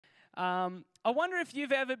I wonder if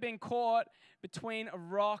you've ever been caught between a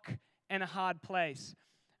rock and a hard place.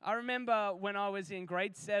 I remember when I was in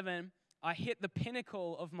grade 7, I hit the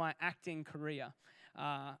pinnacle of my acting career.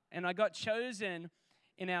 And I got chosen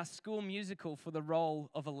in our school musical for the role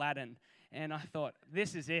of Aladdin. And I thought,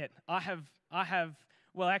 this is it.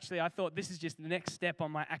 Well, actually, I thought this is just the next step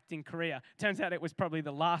on my acting career. Turns out it was probably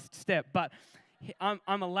the last step. But I'm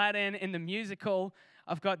Aladdin in the musical.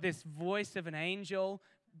 I've got this voice of an angel,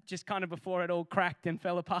 just kind of before it all cracked and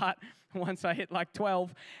fell apart once I hit like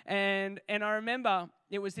 12. And I remember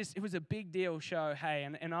it was a big deal show, hey,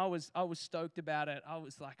 and I was stoked about it. I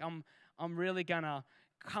was like, I'm really gonna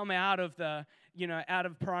come out of out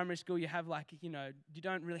of primary school. You have you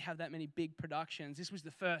don't really have that many big productions. This was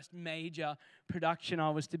the first major production I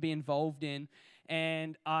was to be involved in,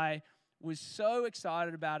 and I was so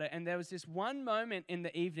excited about it. And there was this one moment in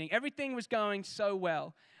the evening. Everything was going so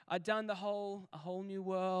well. I'd done A Whole New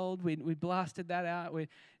World. We blasted that out.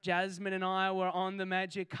 Jasmine and I were on the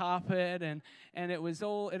magic carpet, and it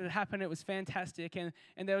had happened. It was fantastic. And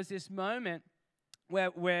there was this moment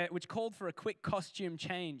which called for a quick costume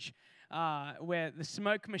change, where the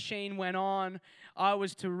smoke machine went on. I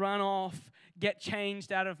was to run off, get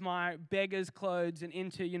changed out of my beggar's clothes and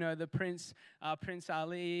into the Prince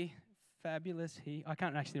Ali. Fabulous. I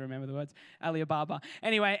can't actually remember the words. Ali Ababa.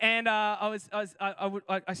 Anyway, and I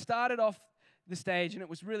started off the stage, and it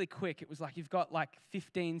was really quick. It was like, you've got like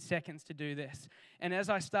 15 seconds to do this. And as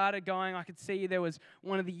I started going, I could see there was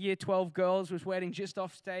one of the year 12 girls was waiting just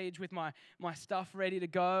off stage with my stuff ready to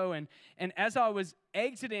go. And as I was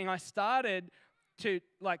exiting, I started to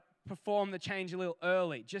perform the change a little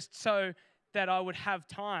early, just so that I would have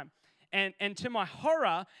time. And to my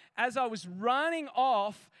horror, as I was running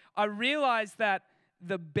off, I realized that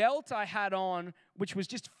the belt I had on, which was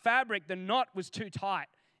just fabric, the knot was too tight.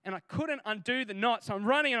 And I couldn't undo the knot. So I'm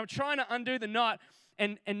running and I'm trying to undo the knot,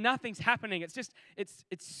 and nothing's happening. It's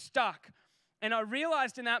stuck. And I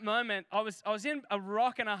realized in that moment, I was in a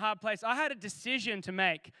rock and a hard place. I had a decision to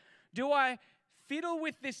make. Do I fiddle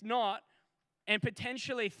with this knot and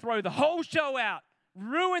potentially throw the whole show out,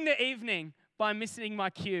 ruin the evening by missing my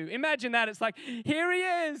cue? Imagine that. It's like, here he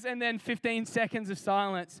is, and then 15 seconds of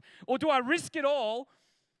silence. Or do I risk it all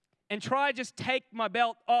and try just take my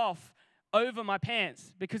belt off over my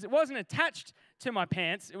pants? Because it wasn't attached to my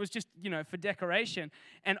pants. It was just, for decoration.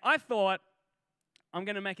 And I thought, I'm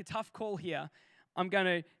going to make a tough call here. I'm going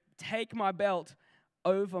to take my belt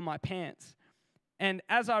over my pants. And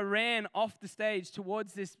as I ran off the stage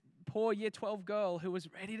towards this poor year 12 girl who was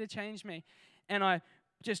ready to change me, and I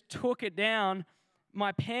just took it down,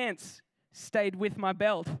 my pants stayed with my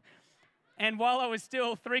belt. And while I was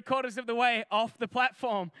still 3/4 of the way off the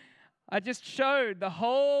platform, I just showed the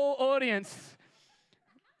whole audience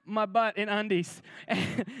my butt in undies.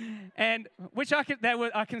 And which I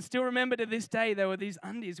can still remember to this day. There were these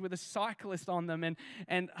undies with a cyclist on them,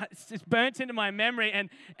 and it's just burnt into my memory. And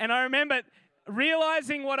I remember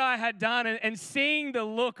realizing what I had done and seeing the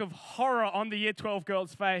look of horror on the year 12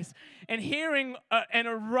 girl's face, and hearing an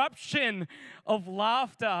eruption of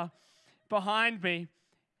laughter behind me.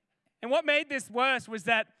 And what made this worse was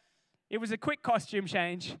that it was a quick costume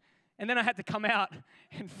change, and then I had to come out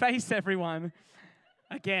and face everyone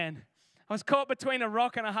again. I was caught between a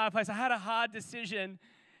rock and a hard place. I had a hard decision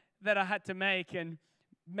that I had to make, and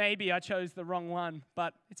maybe I chose the wrong one,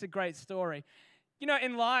 but it's a great story.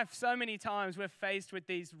 In life, so many times we're faced with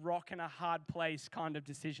these rock and a hard place kind of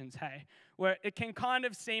decisions, hey, where it can kind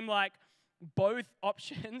of seem like both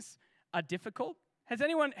options are difficult. Has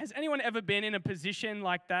anyone ever been in a position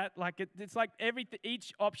like that? Like it's like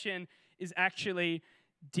each option is actually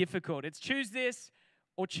difficult. It's choose this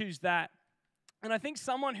or choose that. And I think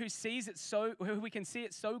someone who we can see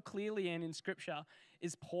it so clearly in Scripture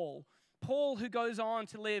is Paul. Paul, who goes on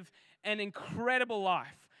to live an incredible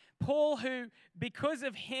life. Paul, who, because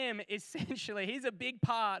of him, essentially, he's a big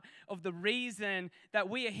part of the reason that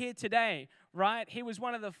we are here today, right? He was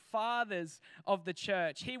one of the fathers of the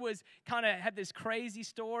church. He had this crazy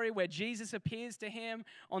story where Jesus appears to him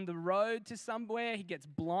on the road to somewhere. He gets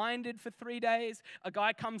blinded for 3 days. A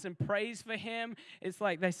guy comes and prays for him. It's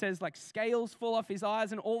like, they says, like scales fall off his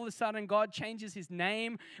eyes, and all of a sudden God changes his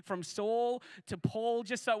name from Saul to Paul,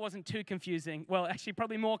 just so it wasn't too confusing. Well, actually,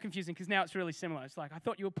 probably more confusing, because now it's really similar. It's like, I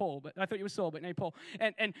thought you were Saul, but no, Paul.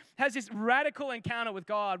 And has this radical encounter with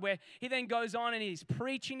God where he then goes on and he's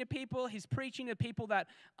preaching to people. He's preaching to people that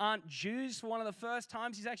aren't Jews for one of the first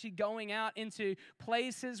times. He's actually going out into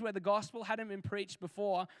places where the gospel hadn't been preached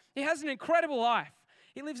before. He has an incredible life.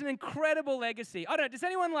 He lives an incredible legacy. I don't know, does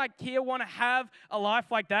anyone here want to have a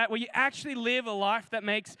life like that, where you actually live a life that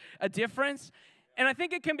makes a difference? And I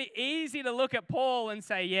think it can be easy to look at Paul and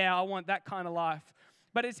say, yeah, I want that kind of life.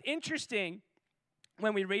 But it's interesting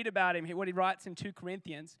when we read about him, what he writes in 2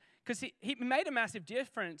 Corinthians, because he made a massive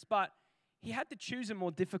difference, but he had to choose a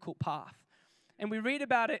more difficult path. And we read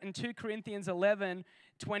about it in 2 Corinthians 11,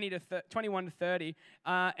 21 to 30.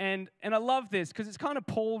 And I love this because it's kind of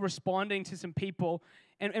Paul responding to some people.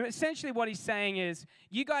 And essentially what he's saying is,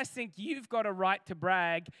 you guys think you've got a right to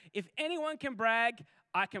brag. If anyone can brag,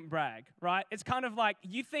 I can brag, right? It's kind of like,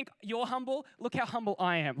 you think you're humble, look how humble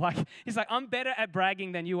I am. Like, he's like, I'm better at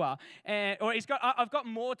bragging than you are. Or I've got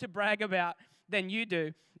more to brag about than you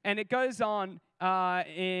do. And it goes on,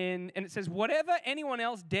 and it says, whatever anyone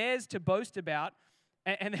else dares to boast about,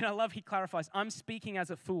 and then I love he clarifies, I'm speaking as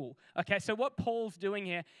a fool. Okay, so what Paul's doing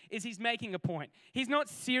here is he's making a point. He's not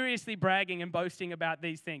seriously bragging and boasting about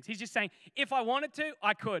these things. He's just saying, if I wanted to,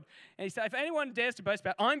 I could. And he said, if anyone dares to boast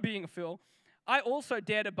about, I'm being a fool, I also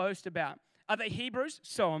dare to boast about. Are they Hebrews?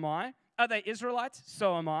 So am I. Are they Israelites?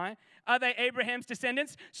 So am I. Are they Abraham's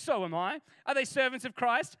descendants? So am I. Are they servants of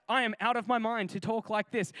Christ? I am out of my mind to talk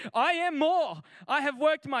like this. I am more. I have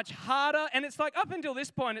worked much harder. And it's like, up until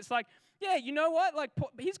this point, it's like, yeah, you know what? Like,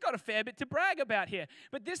 he's got a fair bit to brag about here.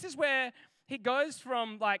 But this is where he goes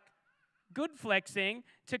from, like, good flexing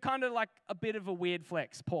to kind of like a bit of a weird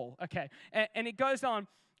flex, Paul. Okay. And he goes on,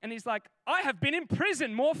 and he's like, I have been in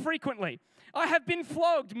prison more frequently. I have been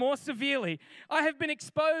flogged more severely. I have been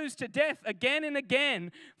exposed to death again and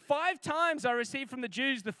again. 5 times I received from the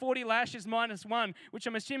Jews the 40 lashes minus 1, which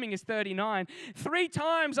I'm assuming is 39. 3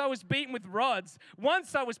 times I was beaten with rods.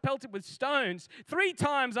 Once I was pelted with stones. 3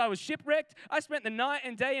 times I was shipwrecked. I spent the night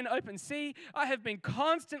and day in open sea. I have been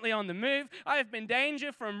constantly on the move. I have been in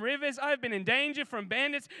danger from rivers. I have been in danger from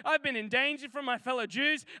bandits. I've been in danger from my fellow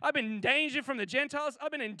Jews. I've been in danger from the Gentiles.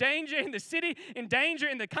 I've been in danger in the city, in danger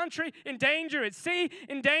in the country, in danger at sea,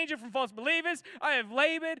 in danger from false believers. I have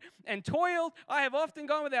labored and toiled. I have often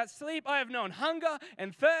gone without sleep. I have known hunger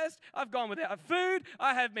and thirst. I've gone without food.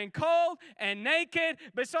 I have been cold and naked.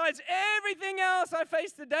 Besides everything else, I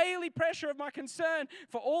face the daily pressure of my concern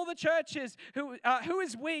for all the churches who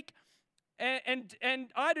is weak, and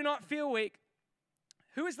I do not feel weak.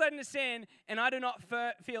 Who is led into sin, and I do not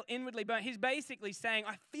feel inwardly burnt. He's basically saying,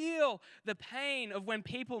 I feel the pain of when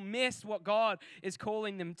people miss what God is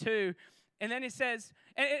calling them to. And then he says,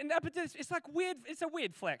 and up at this, it's like weird, it's a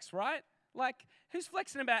weird flex, right? Like, who's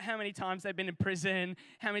flexing about how many times they've been in prison,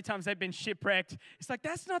 how many times they've been shipwrecked? It's like,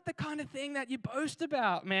 that's not the kind of thing that you boast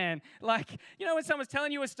about, man. Like, you know when someone's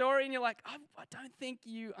telling you a story and you're like, I don't think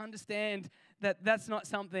you understand that that's not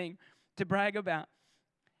something to brag about.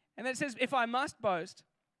 And then it says, if I must boast,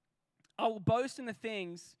 I will boast in the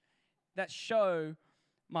things that show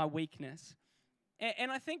my weakness.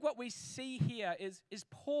 And I think what we see here is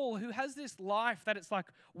Paul, who has this life that it's like,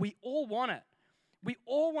 we all want it. We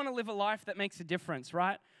all want to live a life that makes a difference,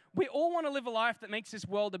 right? We all want to live a life that makes this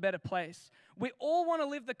world a better place. We all want to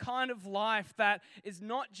live the kind of life that is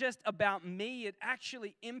not just about me, it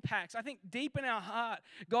actually impacts. I think deep in our heart,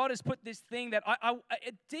 God has put this thing that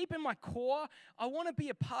deep in my core, I want to be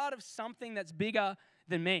a part of something that's bigger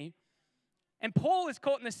than me. And Paul is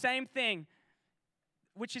caught in the same thing,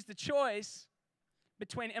 which is the choice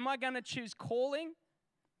between, am I going to choose calling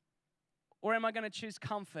or am I going to choose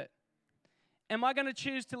comfort? Am I going to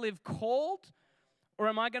choose to live called, or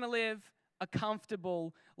am I going to live a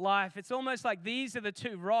comfortable life? It's almost like these are the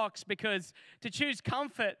two rocks, because to choose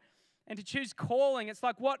comfort and to choose calling, it's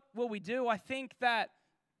like, what will we do? I think that,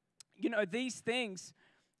 these things,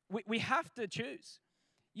 we have to choose.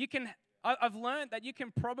 I've learned that you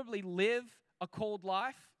can probably live a called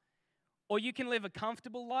life, or you can live a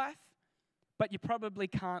comfortable life, but you probably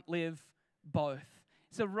can't live both.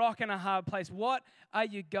 It's a rock and a hard place. What are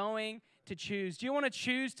you going to choose? Do you want to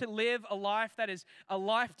choose to live a life that is a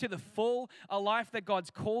life to the full, a life that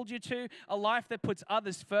God's called you to, a life that puts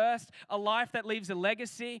others first, a life that leaves a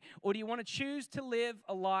legacy, or do you want to choose to live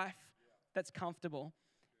a life that's comfortable?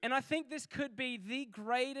 And I think this could be the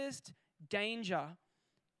greatest danger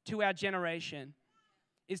to our generation,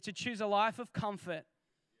 is to choose a life of comfort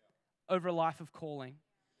over a life of calling.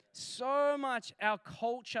 So much our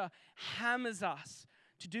culture hammers us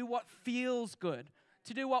to do what feels good,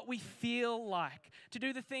 to do what we feel like, to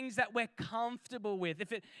do the things that we're comfortable with.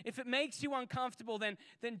 If it makes you uncomfortable, then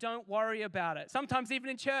don't worry about it. Sometimes even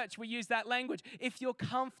in church we use that language, if you're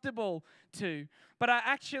comfortable to. But I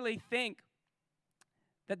actually think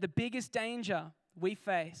that the biggest danger we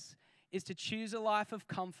face is to choose a life of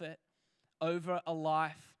comfort over a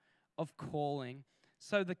life of calling.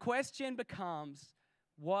 So the question becomes,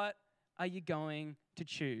 what are you going to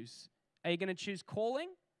choose? Are you going to choose calling?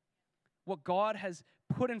 What God has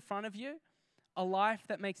put in front of you? a life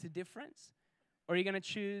that makes a difference, or are you going to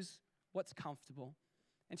choose what's comfortable?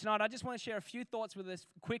 And tonight, I just want to share a few thoughts with us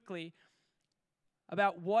quickly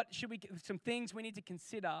about some things we need to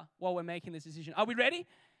consider while we're making this decision. Are we ready?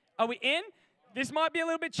 Are we in? This might be a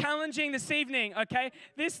little bit challenging this evening, okay?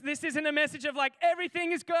 This isn't a message of like,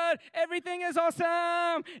 everything is good, everything is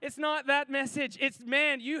awesome. It's not that message. It's,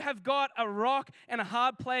 man, you have got a rock and a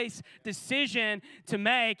hard place decision to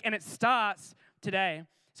make, and it starts today.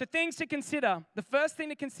 So things to consider. The first thing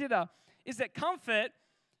to consider is that comfort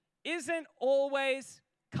isn't always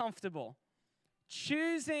comfortable.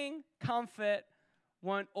 Choosing comfort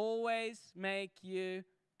won't always make you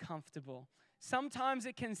comfortable. Sometimes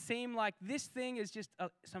it can seem like this thing is just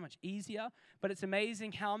so much easier, but it's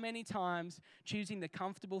amazing how many times choosing the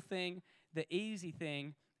comfortable thing, the easy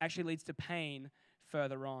thing, actually leads to pain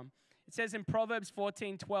further on. It says in Proverbs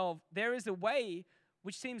 14:12, there is a way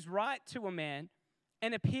which seems right to a man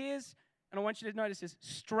and appears, and I want you to notice this,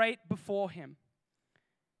 straight before him.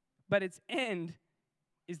 But its end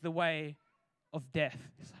is the way of death.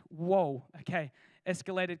 It's like, whoa, okay.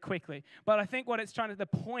 Escalated quickly. But I think the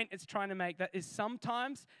point it's trying to make that is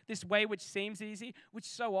sometimes this way which seems easy, which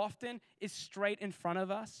so often is straight in front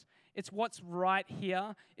of us. It's what's right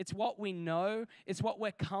here. It's what we know. It's what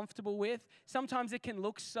we're comfortable with. Sometimes it can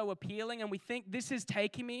look so appealing and we think this is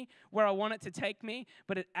taking me where I want it to take me,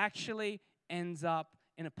 but it actually ends up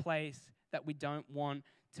in a place that we don't want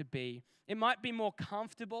to be. It might be more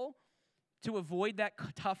comfortable to avoid that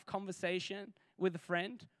tough conversation with a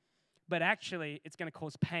friend, but actually it's going to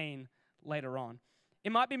cause pain later on.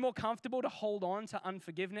 It might be more comfortable to hold on to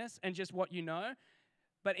unforgiveness and just what you know,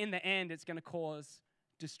 but in the end, it's going to cause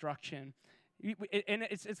destruction. And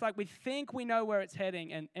it's like we think we know where it's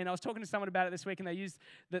heading. And I was talking to someone about it this week, and they used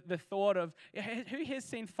the thought of, who here's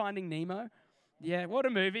seen Finding Nemo? Yeah, what a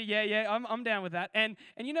movie. Yeah, I'm down with that. And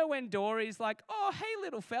you know when Dory's like, oh, hey,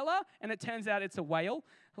 little fella, and it turns out it's a whale?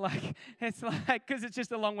 It's like, because it's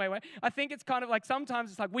just a long way away. I think it's kind of like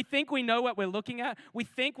sometimes it's like we think we know what we're looking at. We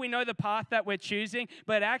think we know the path that we're choosing.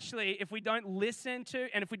 But actually, if we don't listen to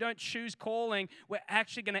and if we don't choose calling, we're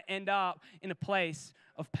actually going to end up in a place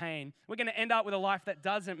of pain. We're going to end up with a life that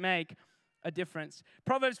doesn't make a difference.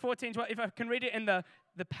 Proverbs 14:12, if I can read it in the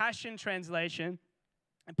Passion Translation,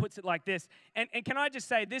 and puts it like this. And can I just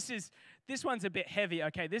say, this one's a bit heavy,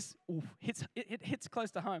 okay? This hits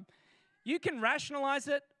close to home. You can rationalize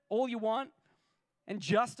it all you want and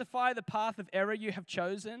justify the path of error you have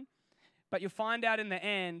chosen, but you'll find out in the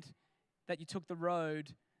end that you took the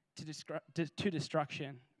road to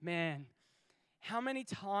destruction. Man, how many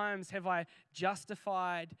times have I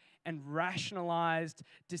justified and rationalized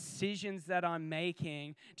decisions that I'm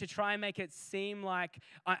making to try and make it seem like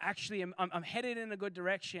I'm headed in a good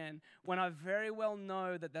direction when I very well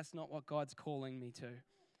know that that's not what God's calling me to?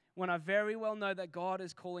 When I very well know that God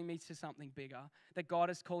is calling me to something bigger, that God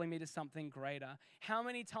is calling me to something greater. How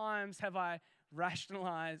many times have I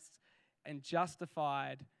rationalized and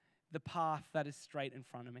justified the path that is straight in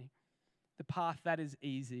front of me? The path that is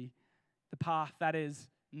easy, the path that is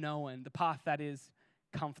known, the path that is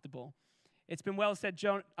comfortable. It's been well said,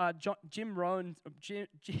 Jim Rohn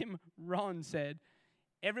said,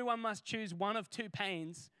 everyone must choose one of two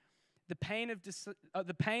pains, the pain of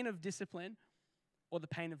discipline or the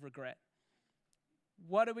pain of regret.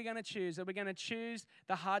 What are we going to choose? Are we going to choose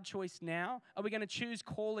the hard choice now? Are we going to choose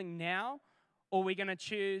calling now? Or are we going to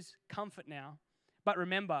choose comfort now? But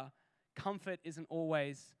remember, comfort isn't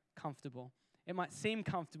always comfortable. It might seem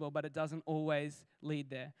comfortable, but it doesn't always lead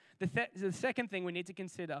there. The second thing we need to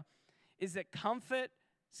consider is that comfort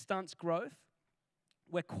stunts growth,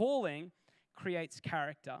 where calling creates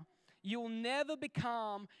character. You'll never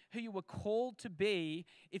become who you were called to be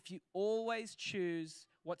if you always choose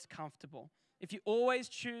what's comfortable. If you always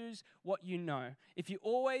choose what you know, if you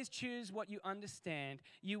always choose what you understand,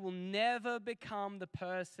 you will never become the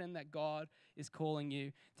person that God is calling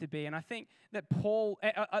you to be. And I think that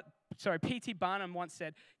P.T. Barnum once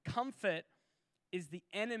said, comfort is the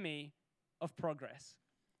enemy of progress.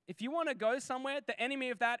 If you want to go somewhere, the enemy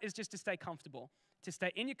of that is just to stay comfortable, to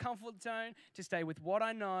stay in your comfort zone, to stay with what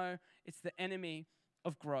I know. It's the enemy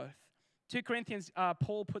of growth. 2 Corinthians,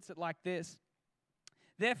 Paul puts it like this.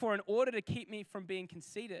 Therefore, in order to keep me from being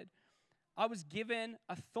conceited, I was given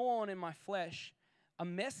a thorn in my flesh, a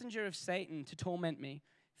messenger of Satan to torment me.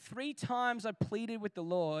 3 times I pleaded with the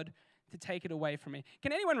Lord to take it away from me.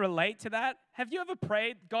 Can anyone relate to that? Have you ever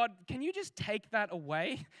prayed, God, can you just take that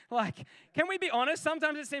away? Like, can we be honest?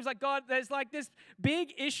 Sometimes it seems like, God, there's like this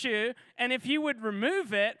big issue, and if you would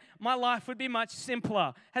remove it, my life would be much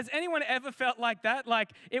simpler. Has anyone ever felt like that?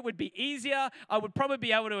 Like, it would be easier. I would probably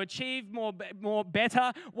be able to achieve more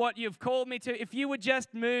better what you've called me to. If you would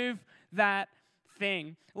just move that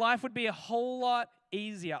thing, life would be a whole lot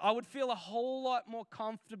easier. I would feel a whole lot more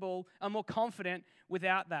comfortable and more confident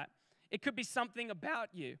without that. It could be something about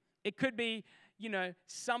you. It could be,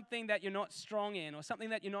 something that you're not strong in or something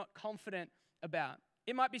that you're not confident about.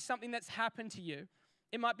 It might be something that's happened to you.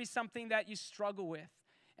 It might be something that you struggle with.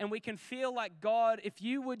 And we can feel like, God, if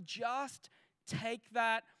you would just take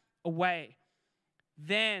that away,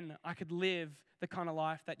 then I could live the kind of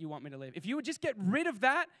life that you want me to live. If you would just get rid of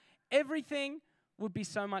that, everything would be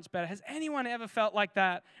so much better. Has anyone ever felt like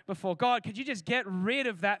that before? God, could you just get rid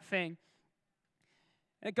of that thing?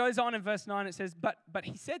 And it goes on in verse 9, it says, but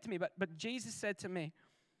he said to me, but Jesus said to me,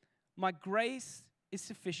 my grace is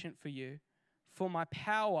sufficient for you, for my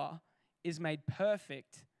power is made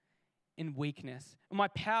perfect in weakness. My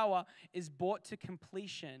power is brought to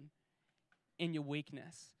completion in your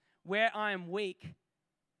weakness. Where I am weak,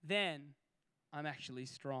 then I'm actually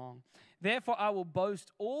strong. Therefore, I will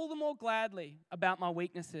boast all the more gladly about my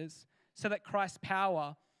weaknesses, so that Christ's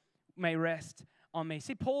power may rest on me.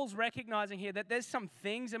 See, Paul's recognizing here that there's some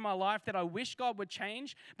things in my life that I wish God would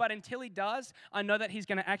change, but until he does, I know that he's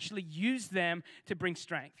going to actually use them to bring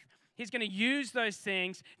strength. He's going to use those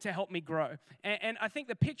things to help me grow. And I think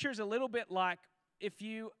the picture is a little bit like if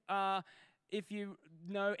you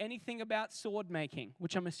know anything about sword making,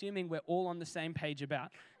 which I'm assuming we're all on the same page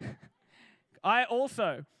about. I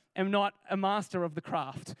also am not a master of the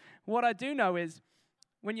craft. What I do know is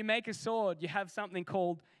when you make a sword, you have something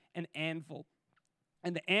called an anvil.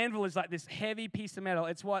 And the anvil is like this heavy piece of metal.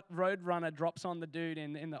 It's what Roadrunner drops on the dude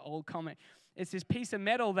in the old comic. It's this piece of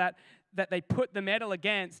metal that they put the metal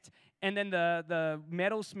against, and then the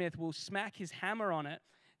metalsmith will smack his hammer on it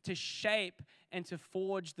to shape and to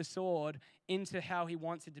forge the sword into how he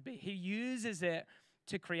wants it to be. He uses it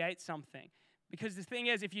to create something. Because the thing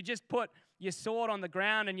is, if you just put your sword on the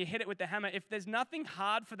ground and you hit it with the hammer, if there's nothing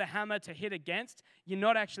hard for the hammer to hit against, you're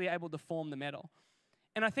not actually able to form the metal.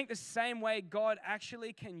 And I think the same way God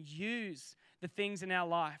actually can use the things in our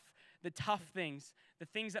life, the tough things, the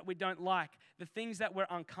things that we don't like, the things that we're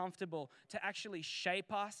uncomfortable, to actually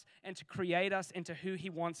shape us and to create us into who he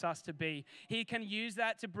wants us to be. He can use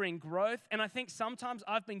that to bring growth. And I think sometimes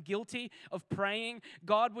I've been guilty of praying,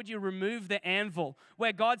 God, would you remove the anvil?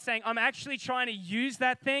 Where God's saying, I'm actually trying to use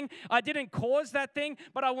that thing. I didn't cause that thing,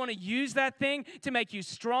 but I want to use that thing to make you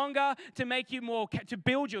stronger, to make you more, to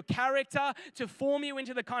build your character, to form you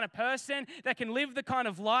into the kind of person that can live the kind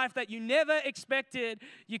of life that you never expected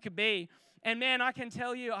you could be. And man, I can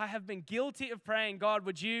tell you, I have been guilty of praying, God,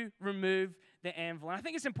 would you remove the anvil? And I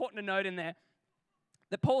think it's important to note in there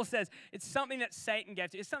that Paul says it's something that Satan gave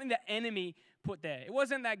to you. It's something the enemy put there. It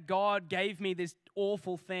wasn't that God gave me this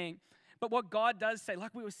awful thing. But what God does say,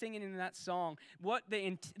 like we were singing in that song, what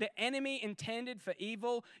the enemy intended for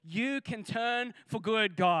evil, you can turn for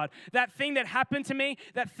good, God. That thing that happened to me,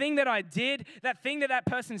 that thing that I did, that thing that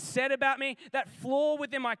person said about me, that flaw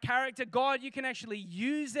within my character, God, you can actually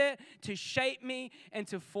use it to shape me and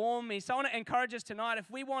to form me. So I want to encourage us tonight,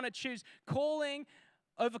 if we want to choose calling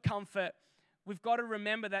over comfort, we've got to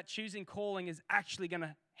remember that choosing calling is actually going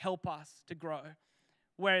to help us to grow.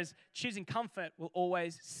 Whereas choosing comfort will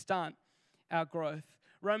always stunt our growth.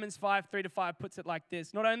 Romans 5:3-5 puts it like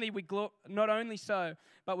this: not only so,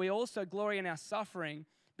 but we also glory in our suffering,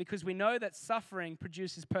 because we know that suffering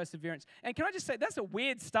produces perseverance. And can I just say, that's a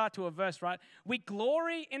weird start to a verse, right? We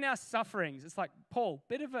glory in our sufferings. It's like, Paul,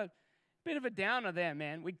 bit of a downer there,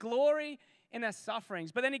 man. We glory in our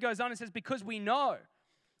sufferings. But then he goes on and says, because we know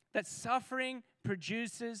that suffering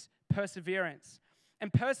produces perseverance.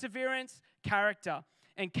 And perseverance, character.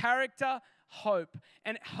 And character, hope.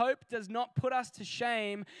 And hope does not put us to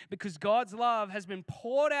shame, because God's love has been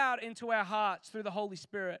poured out into our hearts through the Holy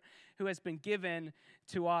Spirit who has been given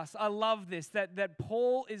to us. I love this, that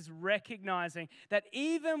Paul is recognizing that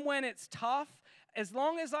even when it's tough, as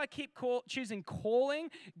long as I keep choosing calling,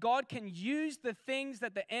 God can use the things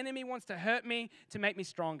that the enemy wants to hurt me to make me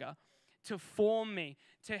stronger, to form me,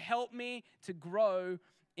 to help me to grow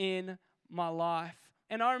in my life.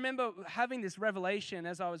 And I remember having this revelation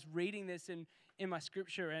as I was reading this in my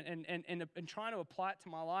scripture and trying to apply it to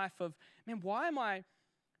my life of, man, why am I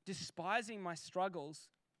despising my struggles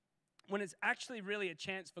when it's actually really a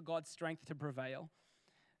chance for God's strength to prevail?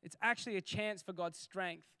 It's actually a chance for God's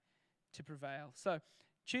strength to prevail. So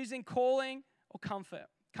choosing calling or comfort.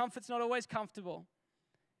 Comfort's not always comfortable.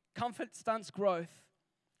 Comfort stunts growth.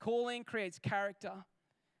 Calling creates character.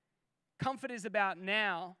 Comfort is about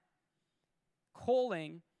now.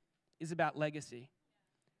 Calling is about legacy.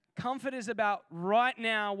 Comfort is about right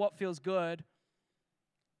now what feels good.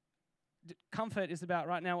 Comfort is about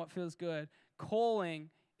right now what feels good. Calling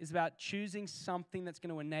is about choosing something that's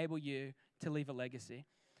going to enable you to leave a legacy.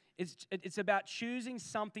 It's about choosing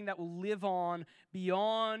something that will live on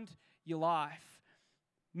beyond your life,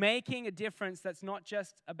 making a difference that's not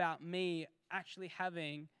just about me, actually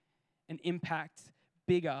having an impact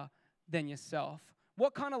bigger than yourself.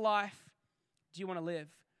 What kind of life do you want to live?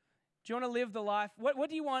 Do you want to live the life? What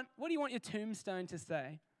do you want your tombstone to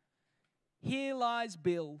say? Here lies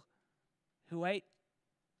Bill, who ate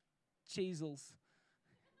cheesels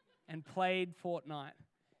and played Fortnite,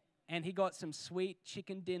 and he got some sweet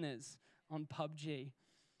chicken dinners on PUBG.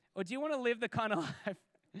 Or do you want to live the kind of life?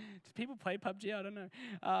 Do people play PUBG? I don't know.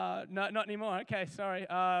 No, not anymore. Okay, sorry.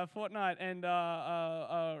 Fortnite and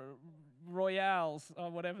Royales or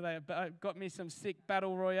whatever they got me some sick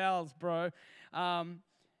battle royales, bro.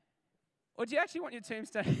 Or do you actually want your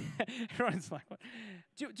tombstone? Everyone's like, what?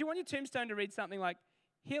 Do you want your tombstone to read something like,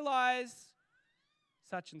 here lies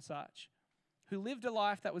such and such, who lived a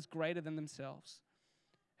life that was greater than themselves,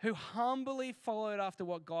 who humbly followed after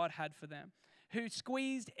what God had for them, who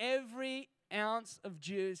squeezed every ounce of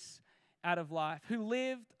juice out of life, who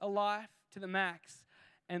lived a life to the max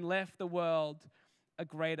and left the world a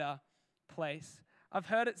greater place. I've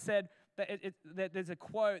heard it said that there's a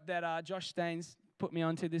quote that Josh Staines put me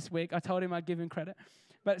onto this week. I told him I'd give him credit.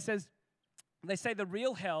 But it says, they say the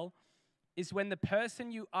real hell is when the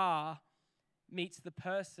person you are meets the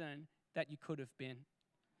person that you could have been.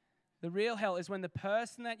 The real hell is when the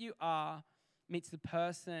person that you are meets the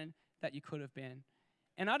person that you could have been.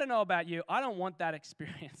 And I don't know about you, I don't want that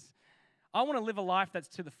experience. I want to live a life that's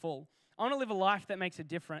to the full. I want to live a life that makes a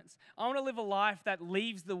difference. I want to live a life that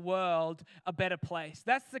leaves the world a better place.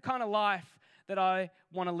 That's the kind of life that I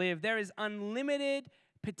want to live. There is unlimited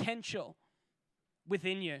potential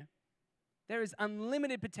within you. There is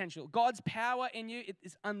unlimited potential. God's power in you, it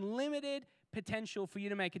is unlimited potential for you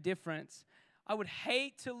to make a difference. I would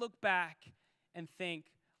hate to look back and think,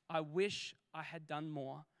 I wish I had done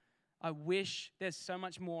more. I wish there's so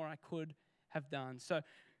much more I could have done. So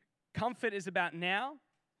comfort is about now.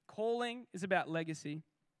 Calling is about legacy.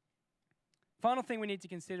 Final thing we need to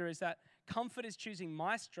consider is that comfort is choosing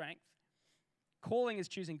my strength. Calling is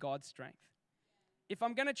choosing God's strength. If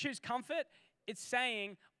I'm going to choose comfort, it's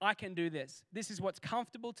saying, I can do this. This is what's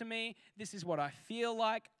comfortable to me. This is what I feel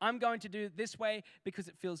like. I'm going to do it this way because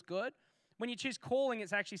it feels good. When you choose calling,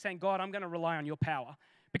 it's actually saying, God, I'm going to rely on your power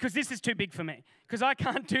because this is too big for me, because I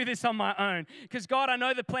can't do this on my own. Because, God, I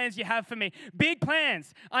know the plans you have for me. Big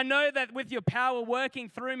plans. I know that with your power working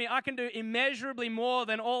through me, I can do immeasurably more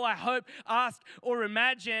than all I hope, ask, or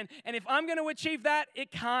imagine. And if I'm going to achieve that, it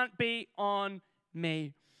can't be on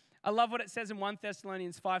me. I love what it says in 1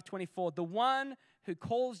 Thessalonians 5:24. The one who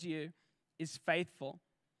calls you is faithful,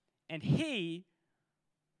 and he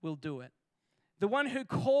will do it. The one who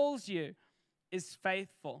calls you is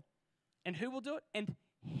faithful. And who will do it? And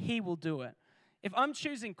he will do it. If I'm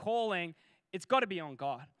choosing calling, it's got to be on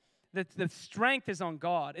God. The strength is on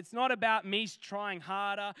God. It's not about me trying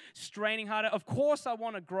harder, straining harder. Of course I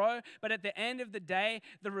want to grow, but at the end of the day,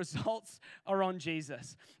 the results are on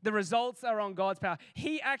Jesus. The results are on God's power.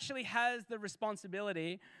 He actually has the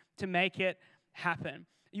responsibility to make it happen.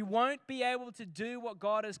 You won't be able to do what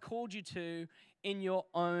God has called you to in your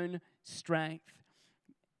own strength.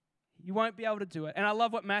 You won't be able to do it. And I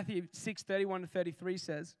love what Matthew 6:31-33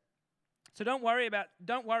 says. So don't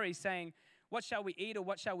worry saying, what shall we eat, or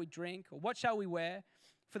what shall we drink, or what shall we wear?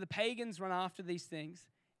 For the pagans run after these things,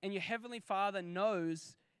 and your heavenly Father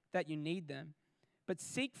knows that you need them. But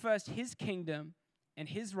seek first his kingdom and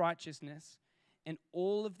his righteousness, and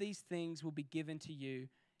all of these things will be given to you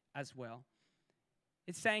as well.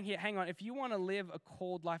 It's saying here, hang on, if you want to live a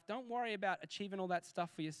called life, don't worry about achieving all that stuff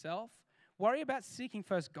for yourself. Worry about seeking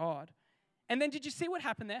first God. And then did you see what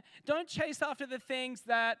happened there? Don't chase after the things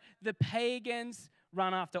that the pagans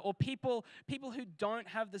run after, or people who don't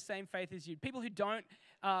have the same faith as you, people who don't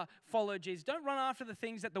follow Jesus. Don't run after the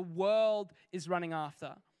things that the world is running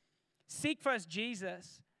after. Seek first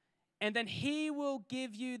Jesus, and then he will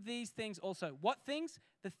give you these things also. What things?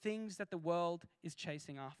 The things that the world is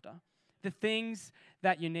chasing after. The things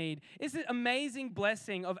that you need. It's an amazing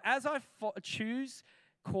blessing of, as I choose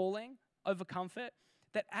calling over comfort,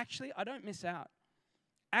 that actually I don't miss out.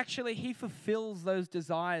 Actually, he fulfills those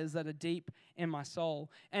desires that are deep in my soul.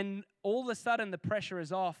 And all of a sudden, the pressure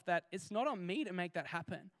is off that it's not on me to make that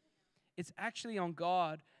happen. It's actually on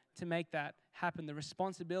God to make that happen. The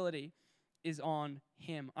responsibility is on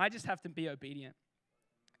Him. I just have to be obedient.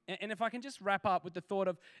 And if I can just wrap up with the thought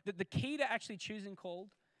of that the key to actually choosing called,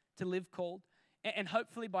 to live called, and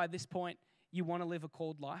hopefully by this point you want to live a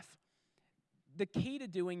called life, the key to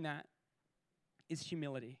doing that is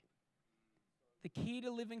humility. The key to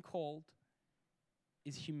living called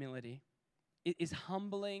is humility. It is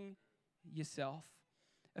humbling yourself.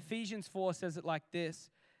 Ephesians 4 says it like this: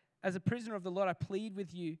 as a prisoner of the Lord, I plead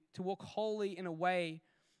with you to walk holy in a way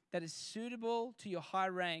that is suitable to your high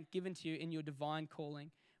rank given to you in your divine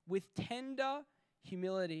calling, with tender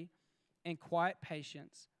humility and quiet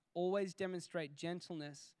patience. Always demonstrate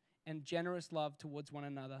gentleness and generous love towards one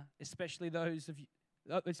another, especially those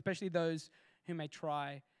who may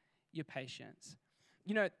try your patience.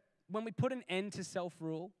 You know, when we put an end to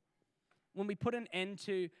self-rule, when we put an end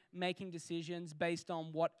to making decisions based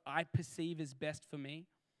on what I perceive as best for me,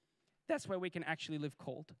 that's where we can actually live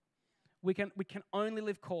called. We can only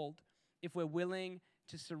live called if we're willing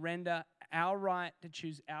to surrender our right to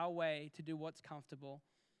choose our way, to do what's comfortable,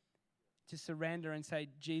 to surrender and say,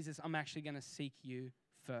 Jesus, I'm actually going to seek you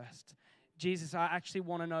first. Jesus, I actually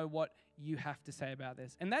want to know what you have to say about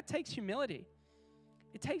this. And that takes humility.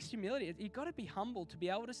 It takes humility. You've got to be humble to be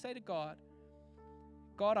able to say to God,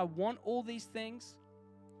 God, I want all these things,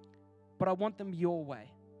 but I want them your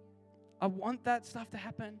way. I want that stuff to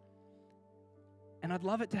happen, and I'd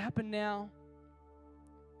love it to happen now,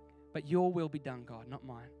 but your will be done, God, not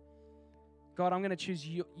mine. God, I'm going to choose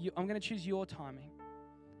you. I'm going to choose your timing.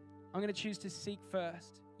 I'm going to choose to seek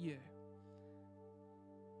first you.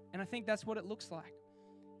 And I think that's what it looks like.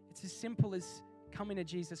 It's as simple as coming to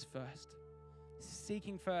Jesus first,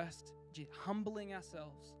 seeking first, humbling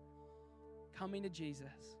ourselves, coming to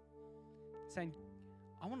Jesus, saying,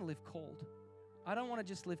 I want to live called. I don't want to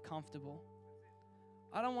just live comfortable.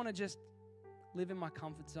 I don't want to just live in my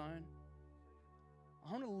comfort zone.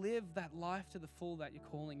 I want to live that life to the full that you're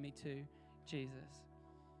calling me to, Jesus.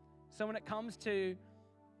 So when it comes to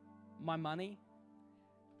my money,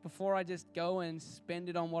 before I just go and spend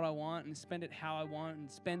it on what I want and spend it how I want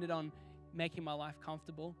and spend it on making my life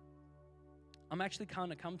comfortable, I'm actually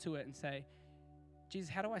kind of come to it and say, Jesus,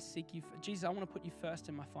 how do I seek you? Jesus, I want to put you first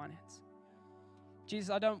in my finance. Jesus,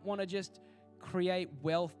 I don't want to just create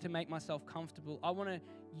wealth to make myself comfortable. I want to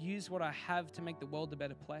use what I have to make the world a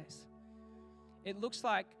better place. It looks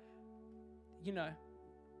like,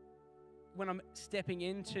 when I'm stepping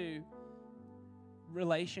into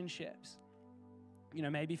relationships,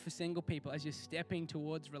 maybe for single people, as you're stepping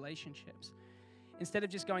towards relationships, instead of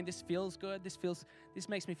just going, this feels good, this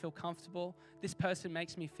makes me feel comfortable, this person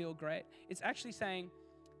makes me feel great, it's actually saying,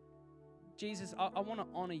 Jesus, I want to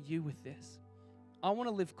honor you with this. I want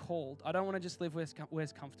to live called. I don't want to just live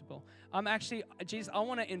where's comfortable. Jesus, I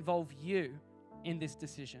want to involve you in this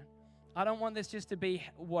decision. I don't want this just to be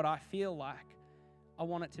what I feel like. I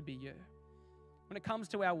want it to be you. When it comes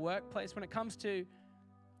to our workplace, when it comes to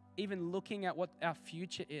even looking at what our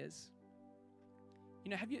future is,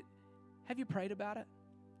 have you prayed about it?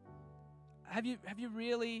 Have you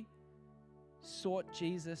really sought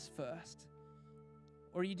Jesus first?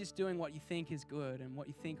 Or are you just doing what you think is good and what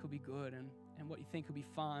you think will be good and what you think will be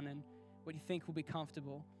fun and what you think will be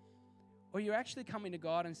comfortable? Or you're actually coming to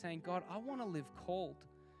God and saying, God, I want to live called.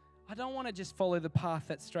 I don't want to just follow the path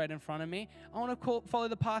that's straight in front of me. I want to follow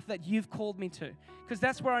the path that you've called me to, because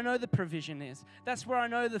that's where I know the provision is. That's where I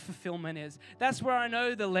know the fulfillment is. That's where I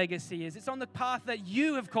know the legacy is. It's on the path that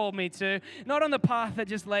you have called me to, not on the path that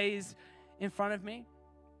just lays in front of me.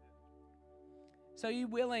 So are you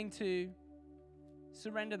willing to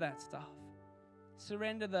surrender that stuff?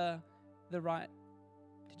 Surrender the right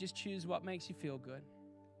to just choose what makes you feel good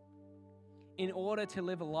in order to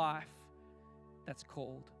live a life that's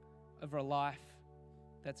called, over a life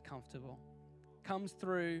that's comfortable. Comes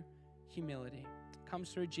through humility. Comes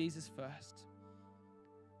through Jesus first.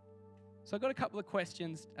 So I've got a couple of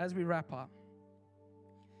questions as we wrap up.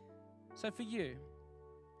 So for you,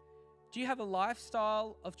 do you have a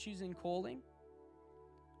lifestyle of choosing calling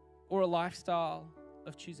or a lifestyle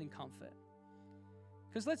of choosing comfort?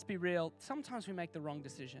 Because let's be real, sometimes we make the wrong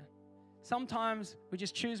decision. Sometimes we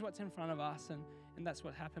just choose what's in front of us and that's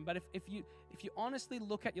what happened. But if you honestly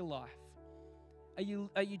look at your life, are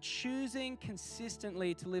you choosing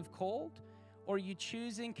consistently to live called, or are you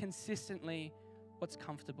choosing consistently what's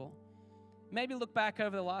comfortable? Maybe look back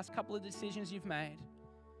over the last couple of decisions you've made.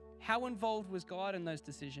 How involved was God in those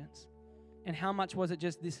decisions? And how much was it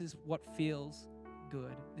just, this is what feels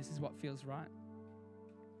good, this is what feels right?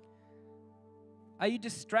 Are you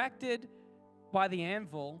distracted by the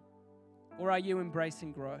anvil, or are you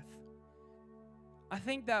embracing growth? I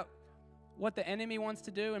think that what the enemy wants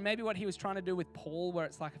to do, and maybe what he was trying to do with Paul, where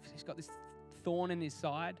it's like he's got this thorn in his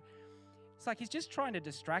side. It's like he's just trying to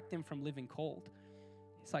distract him from living called.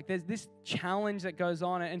 It's like there's this challenge that goes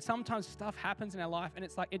on, and sometimes stuff happens in our life, and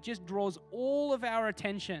it's like it just draws all of our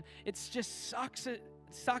attention. It just sucks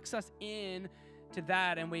us in to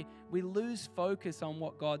that, and we lose focus on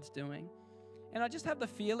what God's doing. And I just have the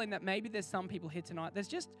feeling that maybe there's some people here tonight,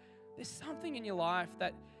 there's something in your life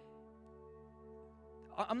that,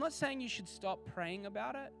 I'm not saying you should stop praying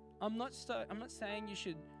about it. I'm not saying you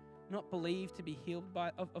should not believe to be healed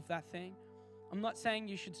of that thing. I'm not saying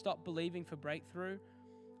you should stop believing for breakthrough.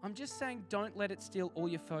 I'm just saying don't let it steal all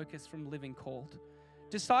your focus from living called.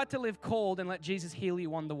 Decide to live called and let Jesus heal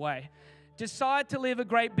you on the way. Decide to live a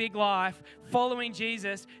great big life, following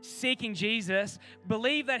Jesus, seeking Jesus.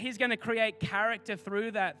 Believe that he's going to create character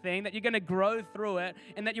through that thing, that you're going to grow through it,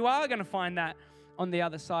 and that you are going to find that on the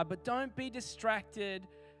other side. But don't be distracted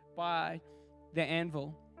by the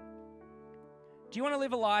anvil. Do you want to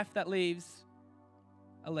live a life that leaves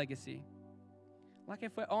a legacy? Like,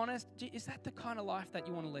 if we're honest, is that the kind of life that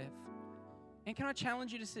you want to live? And can I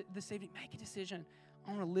challenge you this evening, make a decision.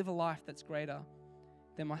 I want to live a life that's greater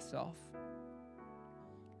than myself.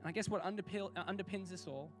 And I guess what underpins this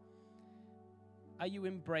all, are you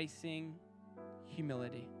embracing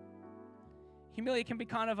humility? Humility can be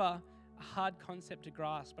kind of a hard concept to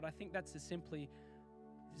grasp, but I think that's the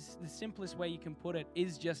simplest way you can put it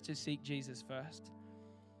is just to seek Jesus first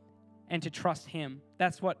and to trust him.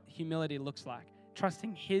 That's what humility looks like.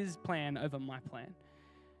 Trusting his plan over my plan.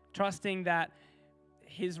 Trusting that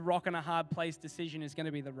his rock and a hard place decision is going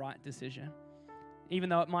to be the right decision. Even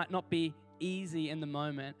though it might not be easy in the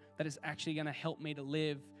moment, that it's actually going to help me to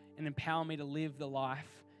live and empower me to live the life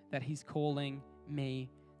that he's calling me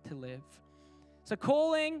to live. So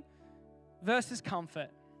calling versus comfort.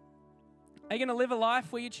 Are you going to live a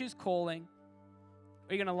life where you choose calling? Or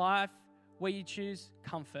are you going to live where you choose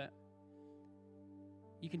comfort?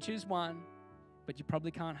 You can choose one, but you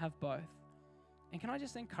probably can't have both. And can I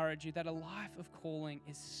just encourage you that a life of calling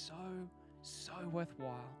is so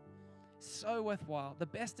worthwhile. So worthwhile. The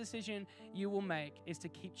best decision you will make is to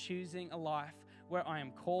keep choosing a life where I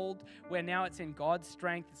am called, where now it's in God's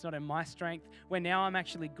strength, it's not in my strength, where now I'm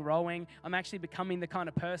actually growing, I'm actually becoming the kind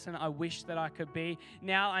of person I wish that I could be.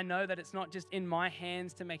 Now I know that it's not just in my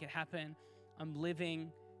hands to make it happen. I'm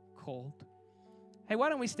living called. Hey, why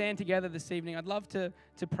don't we stand together this evening? I'd love to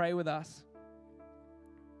pray with us.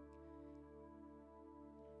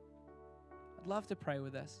 I'd love to pray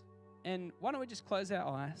with us. And why don't we just close our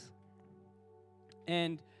eyes?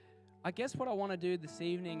 And I guess what I want to do this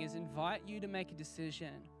evening is invite you to make a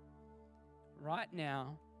decision right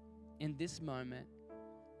now, in this moment,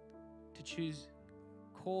 to choose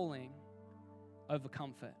calling over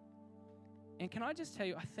comfort. And can I just tell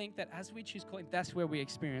you, I think that as we choose calling, that's where we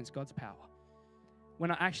experience God's power.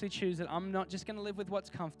 When I actually choose that I'm not just going to live with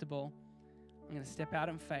what's comfortable, I'm going to step out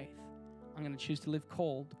in faith. I'm going to choose to live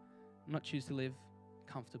called, not choose to live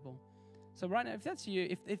comfortable. So right now, if that's you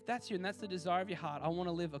and that's the desire of your heart, I want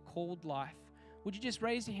to live a called life, would you just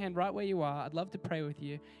raise your hand right where you are? I'd love to pray with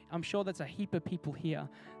you. I'm sure that's a heap of people here.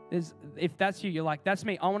 If that's you, you're like, that's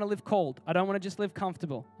me. I want to live called. I don't want to just live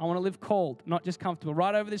comfortable. I want to live called, not just comfortable.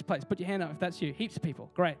 Right over this place. Put your hand up if that's you. Heaps of people.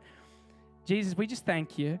 Great. Jesus, we just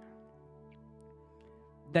thank you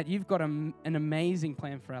that you've got an amazing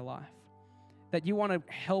plan for our life, that you want to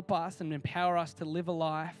help us and empower us to live a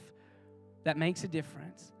life that makes a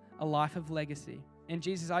difference, a life of legacy. And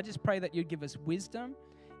Jesus, I just pray that you'd give us wisdom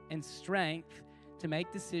and strength to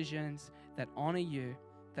make decisions that honor you,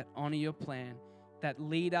 that honor your plan, that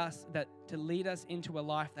lead us into a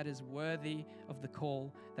life that is worthy of the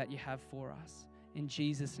call that you have for us. In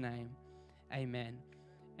Jesus' name, amen.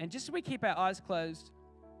 And just so we keep our eyes closed,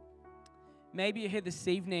 maybe you're here this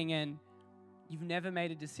evening and you've never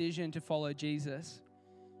made a decision to follow Jesus.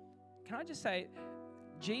 Can I just say,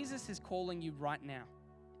 Jesus is calling you right now.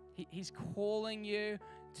 He's calling you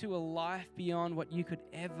to a life beyond what you could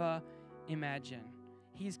ever imagine.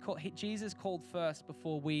 Jesus called first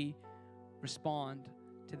before we respond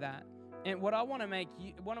to that. And what I want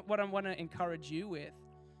to encourage you with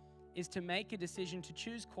is to make a decision to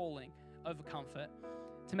choose calling over comfort,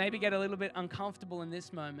 to maybe get a little bit uncomfortable in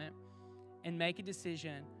this moment and make a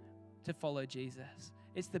decision to follow Jesus.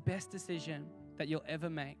 It's the best decision that you'll ever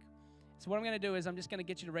make. So what I'm going to do is I'm just going to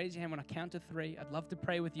get you to raise your hand when I count to 3. I'd love to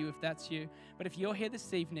pray with you if that's you. But if you're here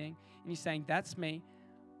this evening and you're saying, that's me,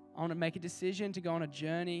 I want to make a decision to go on a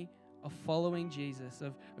journey of following Jesus,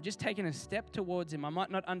 of just taking a step towards him. I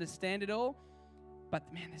might not understand it all,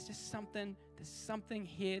 but man, there's something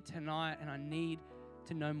here tonight, and I need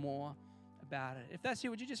to know more about it. If that's you,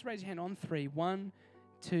 would you just raise your hand on 3? 1,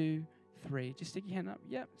 2, 3. Just stick your hand up.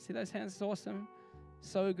 Yep. See those hands? It's awesome.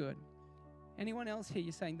 So good. Anyone else here,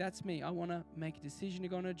 you're saying, that's me. I want to make a decision to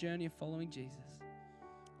go on a journey of following Jesus.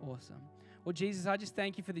 Awesome. Well, Jesus, I just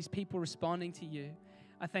thank you for these people responding to you.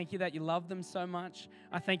 I thank you that you love them so much.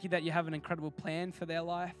 I thank you that you have an incredible plan for their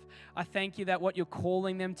life. I thank you that what you're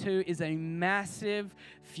calling them to is a massive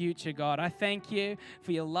future, God. I thank you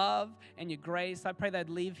for your love and your grace. I pray they'd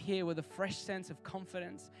leave here with a fresh sense of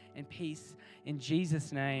confidence and peace. In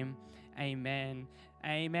Jesus' name, amen.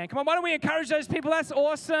 Amen. Come on, why don't we encourage those people? That's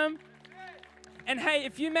awesome. And hey,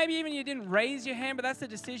 if you maybe even you didn't raise your hand, but that's the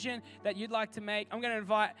decision that you'd like to make, I'm going to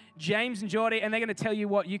invite James and Geordie, and they're going to tell you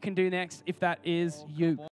what you can do next if that is you.